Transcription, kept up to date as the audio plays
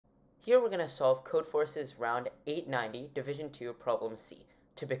Here we're going to solve CodeForces Round 890, Division 2, Problem C,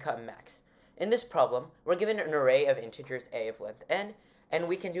 to become max. In this problem, we're given an array of integers a of length n, and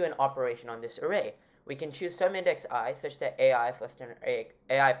we can do an operation on this array. We can choose some index I such that ai is less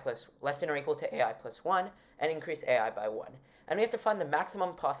than or equal to ai plus 1, and increase ai by 1. And we have to find the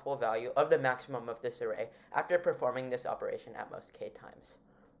maximum possible value of the maximum of this array after performing this operation at most k times.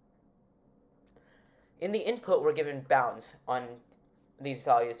 In the input, we're given bounds on these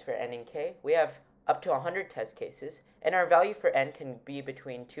values for n and k. We have up to 100 test cases, and our value for n can be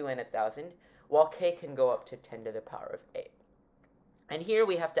between 2 and 1,000, while k can go up to 10 to the power of 8. And here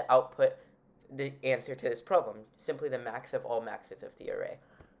we have to output the answer to this problem, simply the max of all maxes of the array.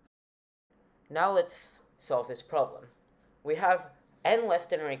 Now let's solve this problem. We have n less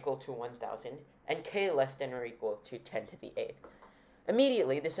than or equal to 1,000, and k less than or equal to 10 to the 8th.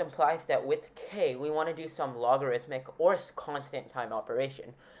 Immediately, this implies that with k, we want to do some logarithmic or constant time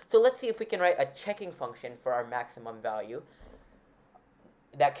operation. So let's see if we can write a checking function for our maximum value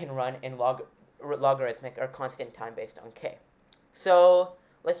that can run in logarithmic or constant time based on k. So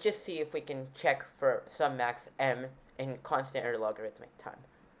let's just see if we can check for some max m in constant or logarithmic time.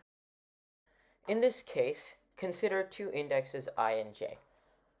 In this case, consider two indexes I and j.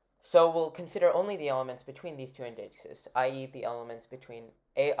 So we'll consider only the elements between these two indexes, i.e. the elements between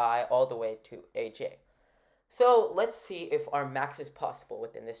ai all the way to aj. So let's see if our max is possible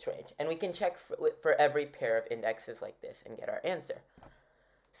within this range, and we can check for every pair of indexes like this and get our answer.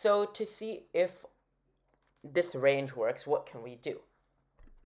 So to see if this range works, what can we do?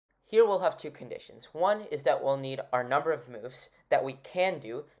 Here we'll have two conditions. One is that we'll need our number of moves that we can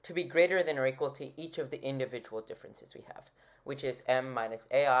do to be greater than or equal to each of the individual differences we have, which is m minus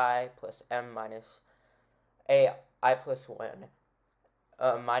ai plus m minus ai plus 1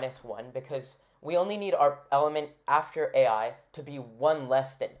 minus 1, because we only need our element after ai to be 1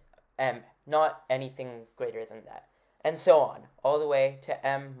 less than m, not anything greater than that. And so on, all the way to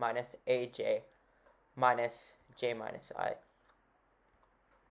m minus aj minus j minus I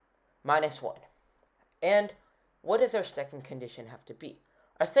minus 1. And what does our second condition have to be?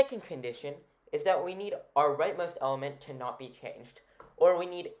 Our second condition is that we need our rightmost element to not be changed, or we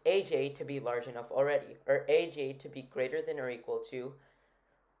need aj to be large enough already, or aj to be greater than or equal to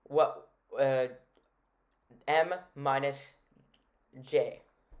what m minus j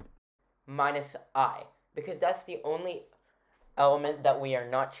minus I, because that's the only element that we are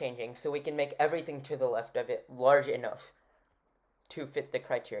not changing, so we can make everything to the left of it large enough to fit the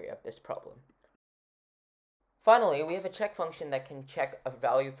criteria of this problem. Finally, we have a check function that can check a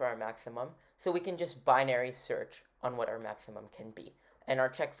value for our maximum, so we can just binary search on what our maximum can be, and our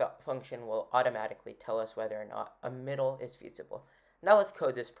check function will automatically tell us whether or not a middle is feasible. Now let's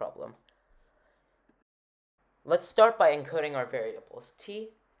code this problem. Let's start by encoding our variables,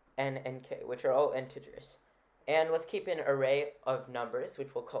 t, n, and k, which are all integers. And let's keep an array of numbers,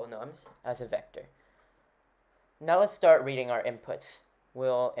 which we'll call nums, as a vector. Now let's start reading our inputs.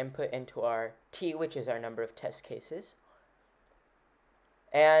 We'll input into our t, which is our number of test cases,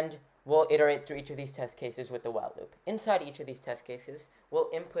 and we'll iterate through each of these test cases with the while loop. Inside each of these test cases, we'll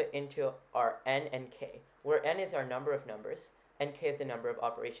input into our n and k, where n is our number of numbers, and k is the number of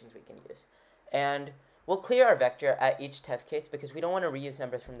operations we can use. And we'll clear our vector at each test case because we don't want to reuse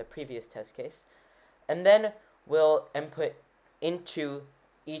numbers from the previous test case. And then we'll input into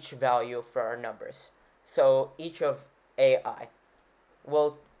each value for our numbers. So each of ai.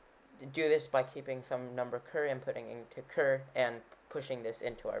 We'll do this by keeping some number cur, inputting into cur, and pushing this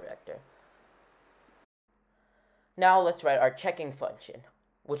into our vector. Now let's write our checking function,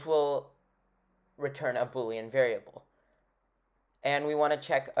 which will return a Boolean variable. And we want to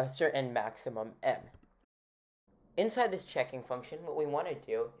check a certain maximum m. Inside this checking function, what we want to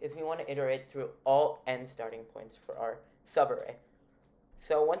do is we want to iterate through all n starting points for our subarray.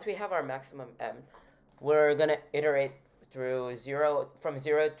 So once we have our maximum m, we're going to iterate through from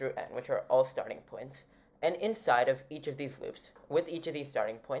 0 through n, which are all starting points. And inside of each of these loops, with each of these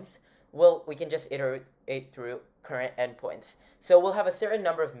starting points, we can just iterate through current endpoints. So we'll have a certain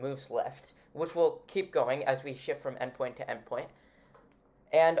number of moves left, which will keep going as we shift from endpoint to endpoint.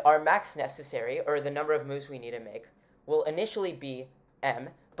 And our max necessary, or the number of moves we need to make, will initially be m,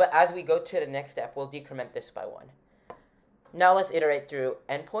 but as we go to the next step, we'll decrement this by 1. Now let's iterate through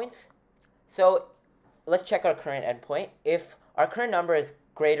endpoints. So let's check our current endpoint. If our current number is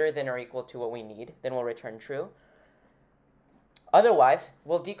greater than or equal to what we need, then we'll return true. Otherwise,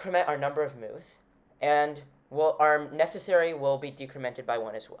 we'll decrement our number of moves, and our necessary will be decremented by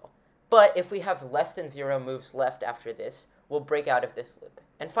 1 as well. But if we have less than 0 moves left after this, we'll break out of this loop.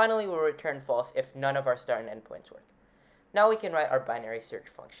 And finally, we'll return false if none of our start and end points work. Now we can write our binary search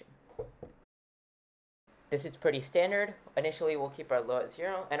function. This is pretty standard. Initially, we'll keep our low at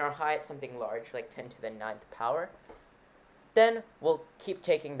 0 and our high at something large, like 10 to the 9th power. Then we'll keep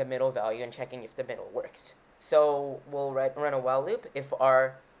taking the middle value and checking if the middle works. So we'll run a while loop. If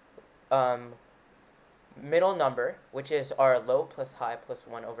our middle number, which is our low plus high plus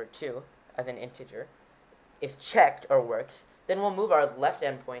 1 over 2 as an integer, is checked or works, then we'll move our left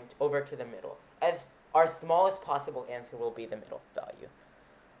endpoint over to the middle, as our smallest possible answer will be the middle value.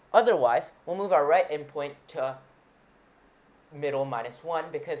 Otherwise, we'll move our right endpoint to middle minus 1,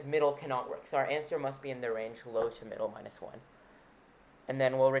 because middle cannot work. So our answer must be in the range low to middle minus 1. And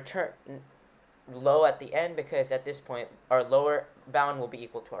then we'll return low at the end, because at this point, our lower bound will be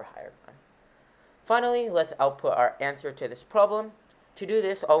equal to our higher bound. Finally, let's output our answer to this problem. To do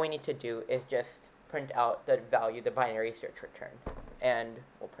this, all we need to do is just print out the value the binary search returned, and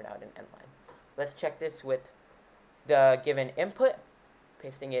we'll print out an end line. Let's check this with the given input.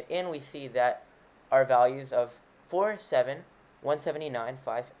 Pasting it in, we see that our values of 4, 7, 179,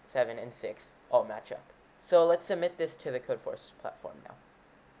 5, 7, and 6 all match up. So let's submit this to the CodeForces platform now.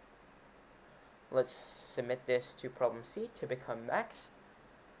 Let's submit this to problem C to become max.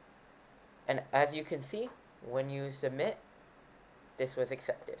 And as you can see, when you submit, this was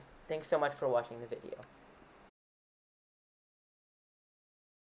accepted. Thanks so much for watching the video.